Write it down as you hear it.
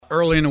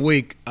Early in the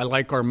week, I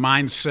like our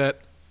mindset,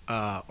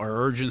 our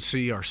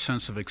urgency, our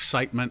sense of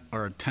excitement,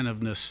 our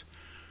attentiveness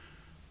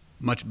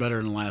much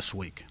better than last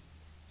week.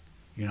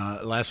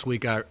 Last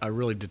week I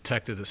really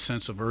detected a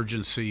sense of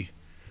urgency,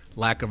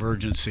 lack of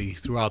urgency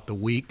throughout the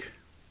week.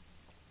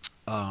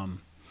 And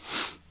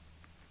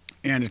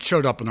it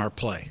showed up in our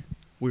play.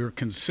 We were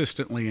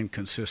consistently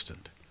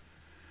inconsistent.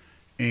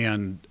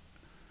 And,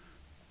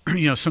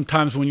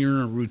 sometimes when you're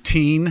in a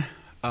routine,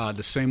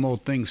 the same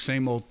old thing,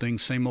 same old thing,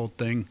 same old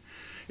thing,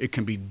 it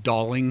can be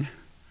dulling.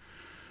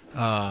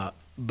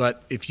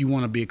 But if you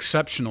want to be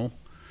exceptional,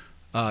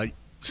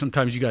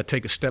 sometimes you got to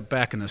take a step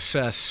back and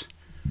assess,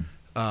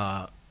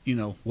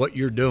 what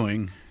you're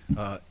doing.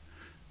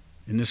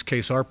 In this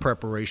case, our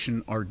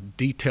preparation, our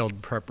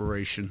detailed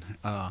preparation,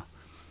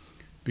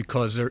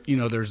 because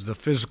there's the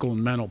physical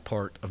and mental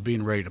part of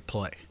being ready to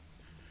play.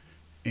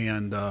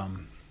 And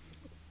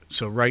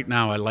so right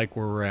now I like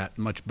where we're at,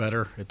 much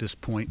better at this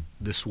point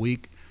this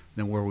week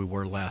than where we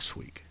were last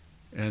week.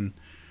 And,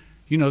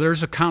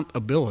 there's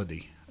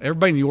accountability.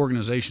 Everybody in the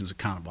organization is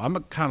accountable. I'm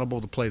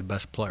accountable to play the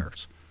best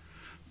players.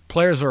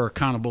 Players are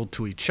accountable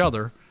to each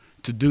other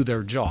to do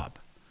their job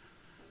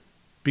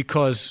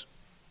because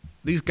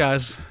these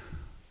guys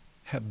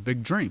have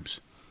big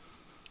dreams.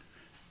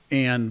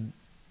 And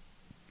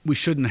we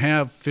shouldn't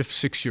have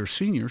 5th, 6th-year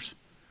seniors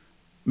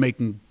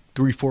making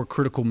 3-4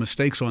 critical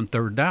mistakes on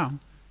third down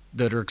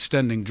that are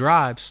extending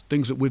drives,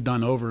 things that we've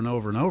done over and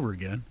over and over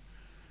again,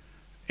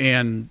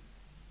 and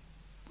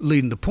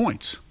leading to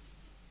points.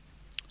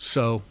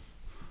 So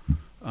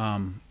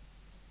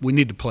we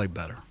need to play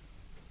better.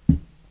 Do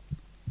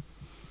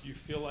you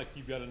feel like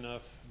you've got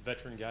enough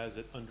veteran guys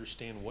that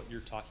understand what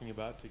you're talking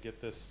about to get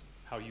this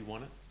how you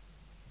want it?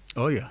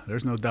 Oh, yeah,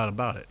 there's no doubt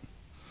about it.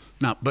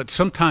 Now, but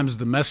sometimes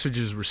the message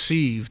is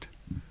received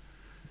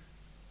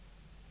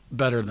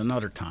better than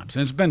other times.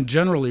 And it's been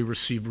generally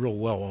received real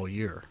well all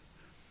year.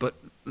 But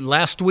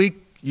last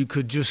week, you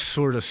could just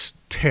sort of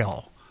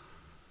tell,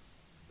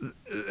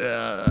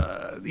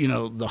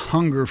 the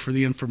hunger for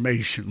the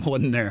information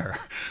wasn't there.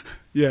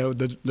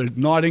 The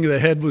nodding of the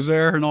head was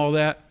there and all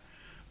that.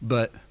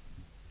 But,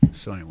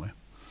 so anyway.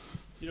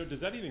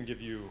 Does that even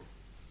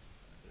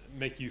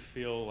make you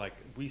feel like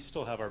we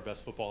still have our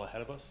best football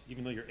ahead of us,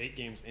 even though you're 8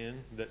 games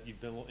in, that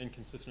you've been a little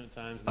inconsistent at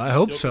times? I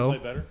hope still so.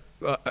 Play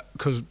better?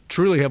 Because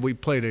truly have we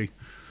played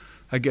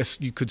I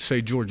guess you could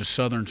say Georgia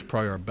Southern's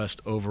probably our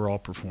best overall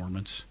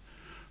performance.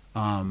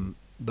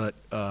 But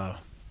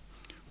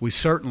we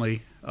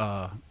certainly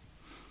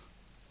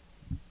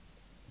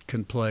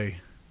can play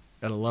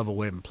at a level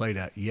we haven't played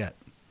at yet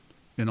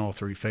in all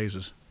 3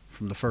 phases,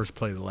 from the first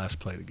play to the last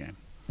play of the game.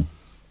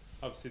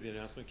 Obviously, the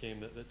announcement came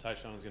that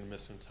Tyshawn is going to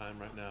miss some time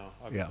right now.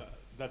 Yeah.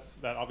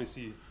 That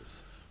obviously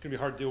is going to be a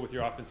hard deal with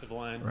your offensive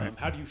line. Right.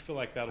 How do you feel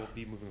like that'll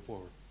be moving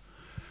forward?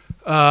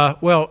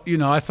 Well,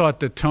 I thought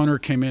that Toner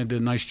came in and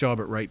did a nice job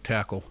at right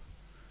tackle.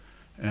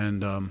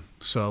 And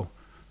so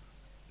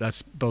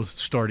that's both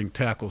starting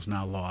tackles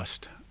now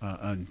lost.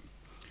 And,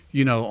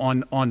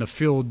 on the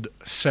field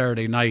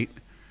Saturday night,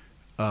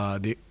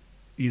 the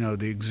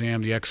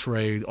exam, the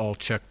x-ray all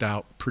checked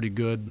out pretty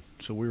good.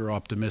 So we were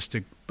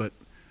optimistic. But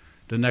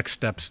the next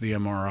step's the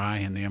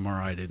MRI, and the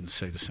MRI didn't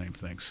say the same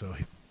thing. So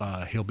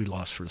he'll be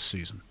lost for the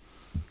season.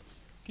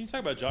 Can you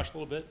talk about Josh a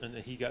little bit? And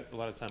he got a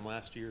lot of time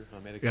last year,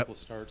 made a couple of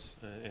starts,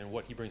 and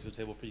what he brings to the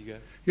table for you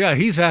guys. Yeah,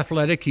 he's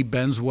athletic. He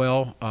bends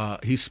well.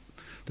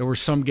 There were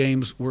some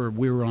games where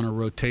we were on a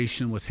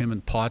rotation with him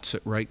and Potts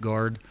at right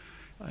guard.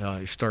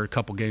 He started a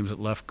couple games at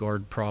left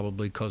guard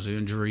probably because of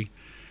injury.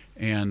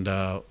 And,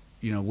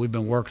 we've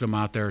been working him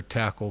out there at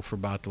tackle for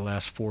about the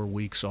last 4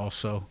 weeks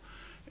also.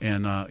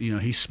 And,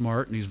 he's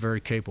smart and he's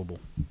very capable.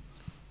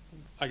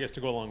 I guess to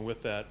go along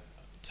with that,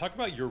 talk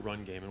about your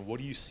run game and what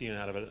are you seeing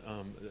out of it?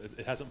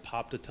 It hasn't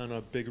popped a ton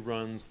of big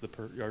runs. The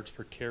yards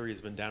per carry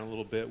has been down a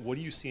little bit. What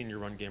do you see in your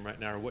run game right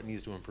now, or what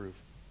needs to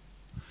improve?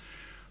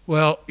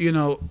 Well,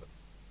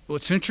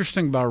 what's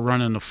interesting about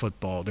running the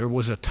football, there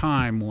was a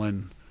time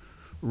when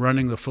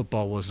running the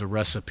football was the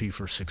recipe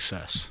for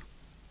success.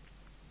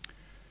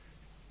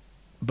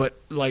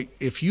 But,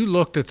 if you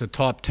looked at the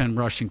top 10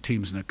 rushing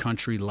teams in the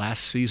country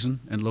last season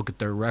and look at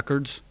their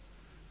records,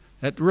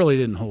 that really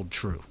didn't hold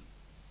true.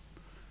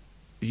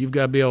 You've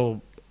got to be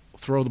able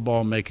to throw the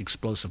ball and make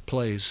explosive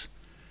plays.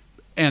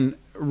 And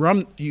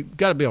you've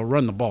got to be able to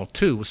run the ball,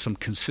 too, with some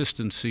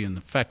consistency and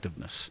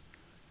effectiveness.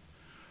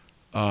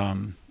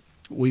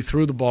 We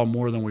threw the ball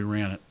more than we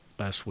ran it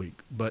last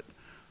week. But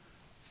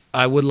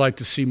I would like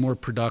to see more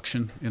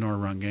production in our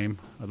run game.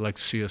 I'd like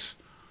to see us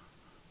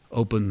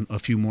open a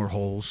few more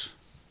holes.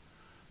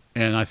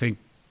 And I think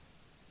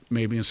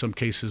maybe in some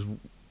cases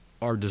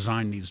our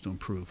design needs to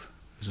improve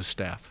as a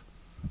staff.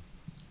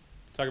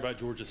 Talk about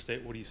Georgia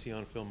State. What do you see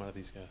on film out of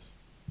these guys?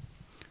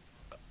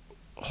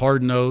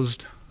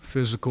 Hard-nosed,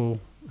 physical,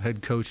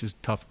 head coach is a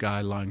tough guy,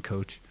 line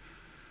coach.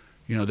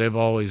 They've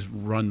always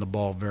run the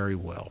ball very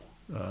well.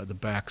 The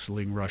back's the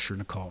leading rusher in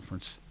the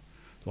conference.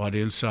 A lot of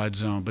inside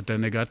zone, but then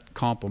they got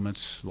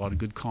compliments, a lot of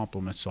good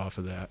compliments off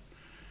of that.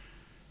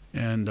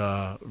 And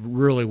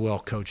really well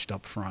coached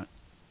up front.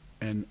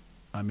 and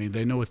I mean,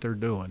 they know what they're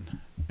doing.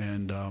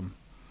 And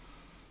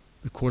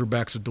the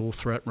quarterback's a dual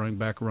threat. Running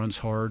back runs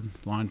hard.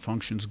 Line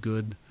function's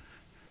good.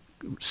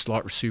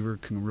 Slot receiver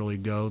can really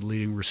go.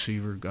 Leading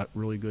receiver got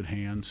really good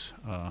hands.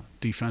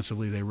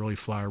 Defensively, they really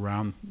fly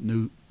around.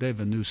 They have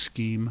a new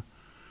scheme.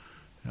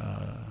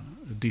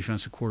 The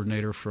defensive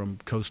coordinator from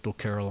Coastal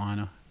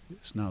Carolina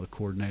is now the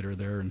coordinator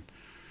there, and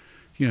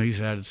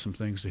he's added some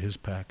things to his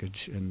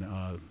package,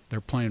 and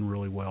they're playing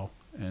really well,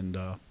 and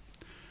they're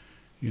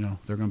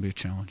going to be a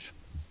challenge.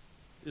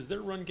 Is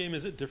their run game,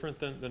 is it different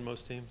than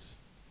most teams?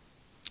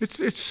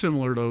 It's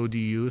similar to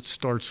ODU. It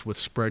starts with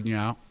spreading you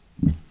out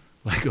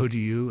like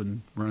ODU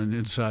and running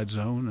inside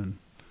zone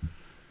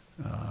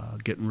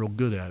and getting real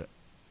good at it.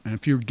 And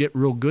if you get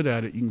real good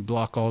at it, you can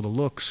block all the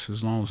looks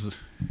as long as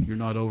you're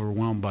not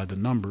overwhelmed by the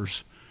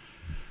numbers.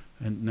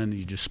 And then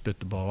you just spit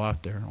the ball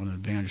out there on an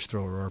advantage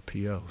throw or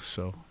RPO.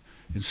 So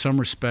in some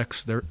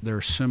respects,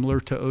 they're similar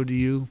to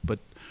ODU,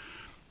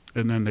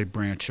 and then they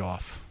branch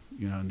off,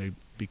 and they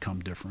become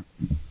different.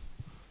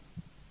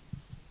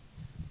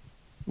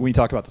 When you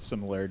talk about the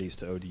similarities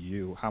to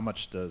ODU, how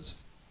much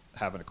does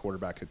having a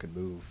quarterback who can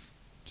move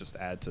just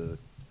add to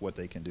what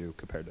they can do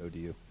compared to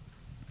ODU?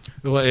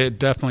 Well, it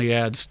definitely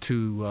adds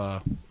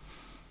to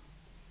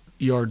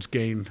yards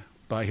gained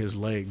by his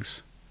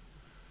legs.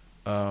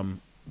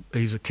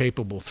 He's a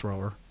capable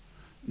thrower.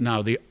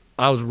 Now,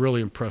 I was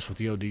really impressed with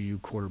the ODU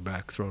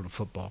quarterback throwing the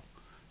football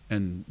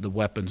and the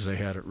weapons they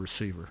had at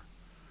receiver.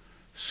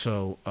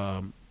 So,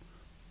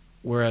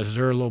 whereas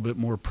they're a little bit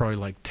more probably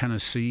like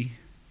Tennessee,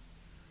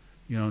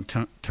 in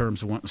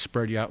terms of wanting to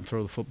spread you out and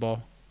throw the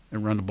football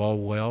and run the ball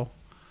well.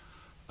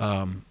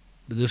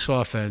 This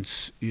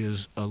offense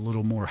is a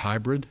little more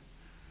hybrid.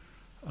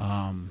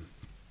 They'll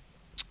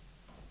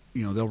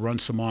run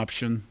some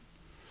option.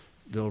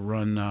 They'll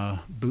run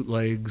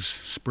bootlegs,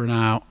 sprint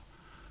out,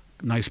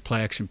 nice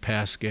play-action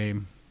pass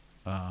game.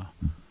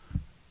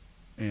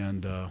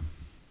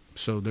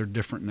 So they're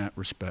different in that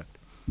respect.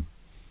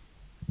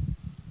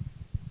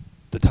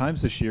 The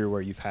times this year where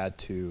you've had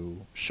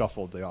to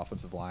shuffle the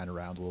offensive line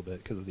around a little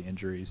bit because of the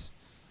injuries,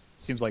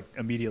 seems like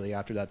immediately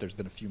after that there's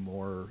been a few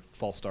more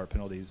false start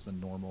penalties than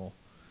normal.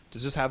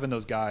 Does just having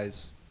those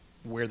guys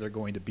where they're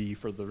going to be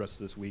for the rest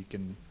of this week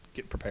and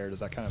get prepared, does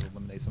that kind of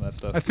eliminate some of that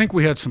stuff? I think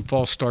we had some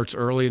false starts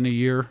early in the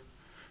year,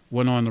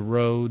 went on the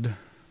road,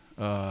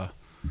 and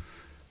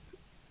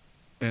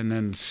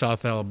then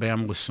South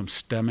Alabama with some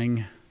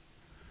stemming.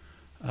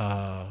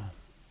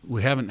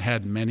 We haven't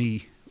had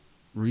many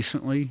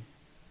recently,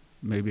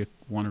 maybe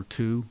one or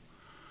two.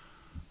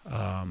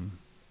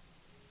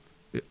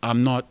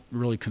 I'm not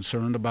really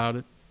concerned about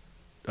it.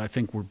 I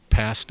think we're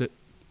past it.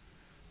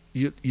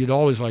 You'd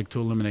always like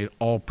to eliminate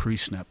all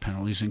pre-snap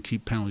penalties and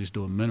keep penalties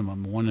to a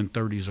minimum. 1 in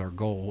 30 is our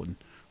goal, and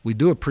we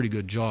do a pretty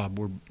good job.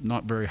 We're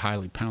not very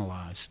highly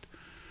penalized.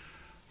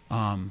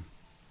 And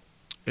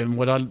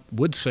what I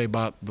would say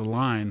about the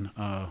line,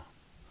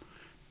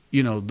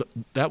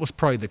 that was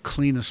probably the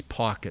cleanest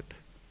pocket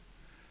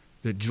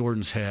that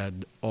Jordan's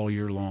had all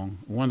year long.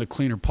 One of the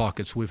cleaner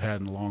pockets we've had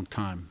in a long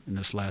time in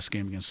this last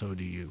game against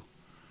ODU,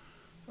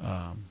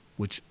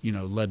 which,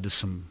 led to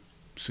some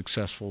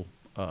successful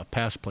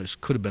pass plays.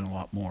 Could have been a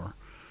lot more.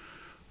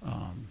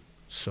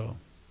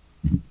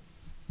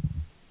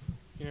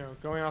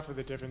 Going off of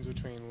the difference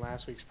between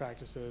last week's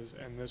practices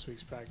and this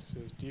week's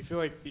practices, do you feel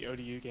like the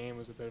ODU game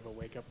was a bit of a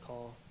wake-up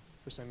call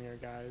for some of your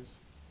guys?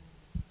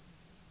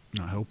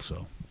 I hope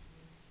so.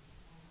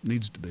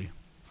 Needs to be.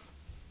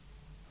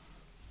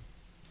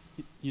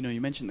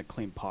 You mentioned the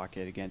clean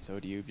pocket against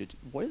ODU.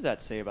 What does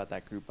that say about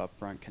that group up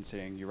front,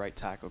 considering your right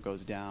tackle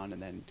goes down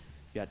and then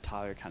you had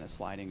Tyler kind of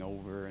sliding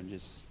over, and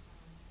just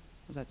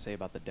what does that say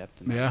about the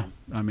depth in that Yeah, game?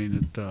 I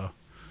mean,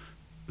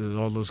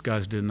 all those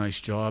guys did a nice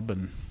job,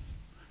 and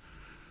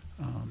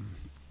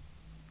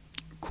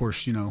of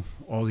course,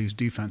 all these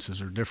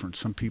defenses are different.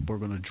 Some people are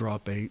going to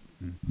drop 8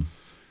 and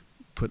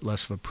put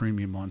less of a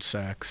premium on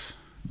sacks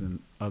than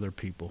other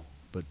people,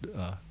 but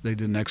they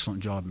did an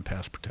excellent job in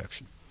pass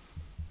protection.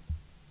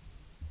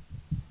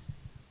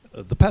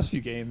 The past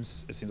few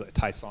games, it seems like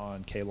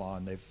Tyson,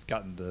 Kalon, they've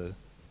gotten the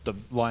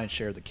lion's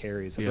share of the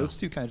carries. Have those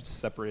two kind of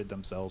separated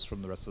themselves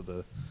from the rest of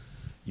the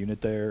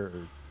unit there?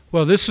 Or?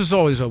 Well, this is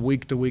always a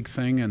week-to-week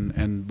thing,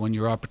 and when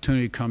your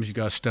opportunity comes, you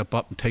got to step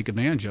up and take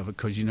advantage of it,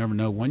 because you never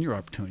know when your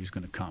opportunity is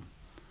going to come.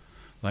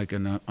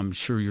 And I'm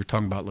sure you're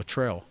talking about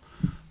Latrell,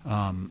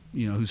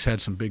 who's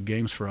had some big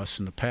games for us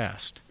in the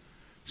past.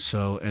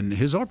 So, and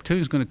his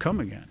opportunity is going to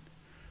come again.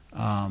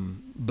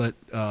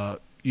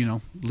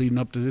 Leading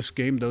up to this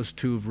game, those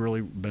two have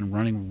really been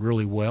running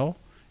really well,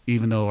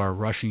 even though our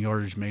rushing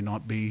yardage may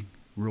not be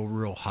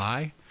real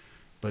high.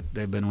 But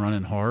they've been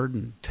running hard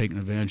and taking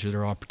advantage of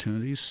their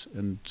opportunities,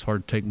 and it's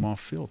hard to take them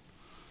off field.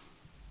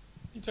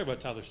 You talk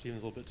about Tyler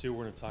Stevens a little bit too.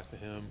 We're going to talk to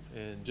him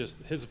and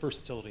just his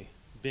versatility,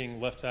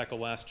 being left tackle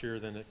last year,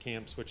 then at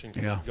camp switching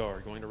to left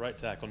guard, going to right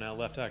tackle, now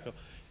left tackle.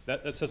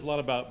 That says a lot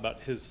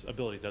about his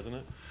ability, doesn't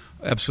it?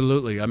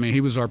 Absolutely. I mean,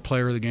 he was our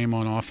player of the game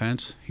on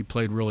offense. He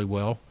played really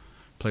well,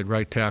 played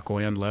right tackle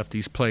and left.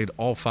 He's played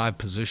all 5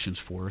 positions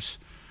for us.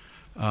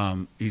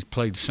 He's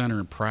played center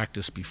in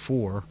practice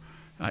before.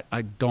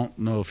 I don't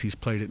know if he's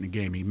played it in the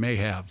game. He may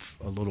have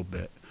a little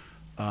bit.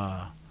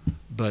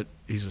 But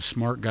he's a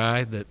smart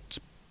guy that's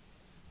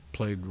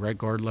played right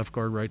guard,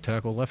 right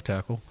tackle, left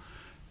tackle.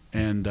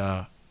 And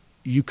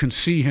you can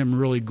see him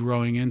really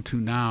growing into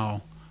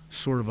now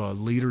sort of a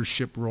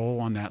leadership role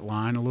on that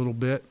line a little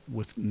bit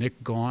with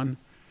Nick gone.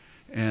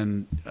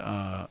 And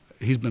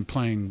he's been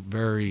playing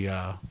very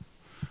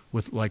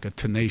with like a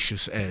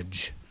tenacious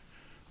edge,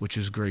 which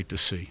is great to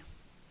see.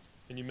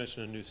 And you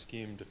mentioned a new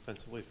scheme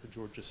defensively for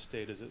Georgia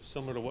State. Is it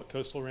similar to what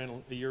Coastal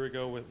ran a year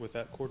ago with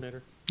that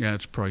coordinator? Yeah,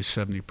 it's probably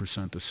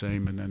 70% the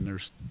same, and then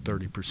there's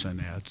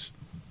 30% ads.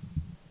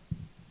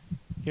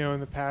 You know, in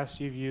the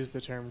past, you've used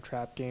the term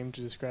trap game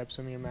to describe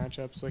some of your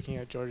matchups. Looking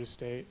at Georgia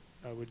State,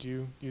 would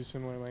you use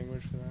similar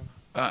language for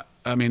them?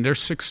 I mean, they're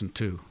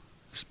 6-2.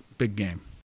 It's a big game.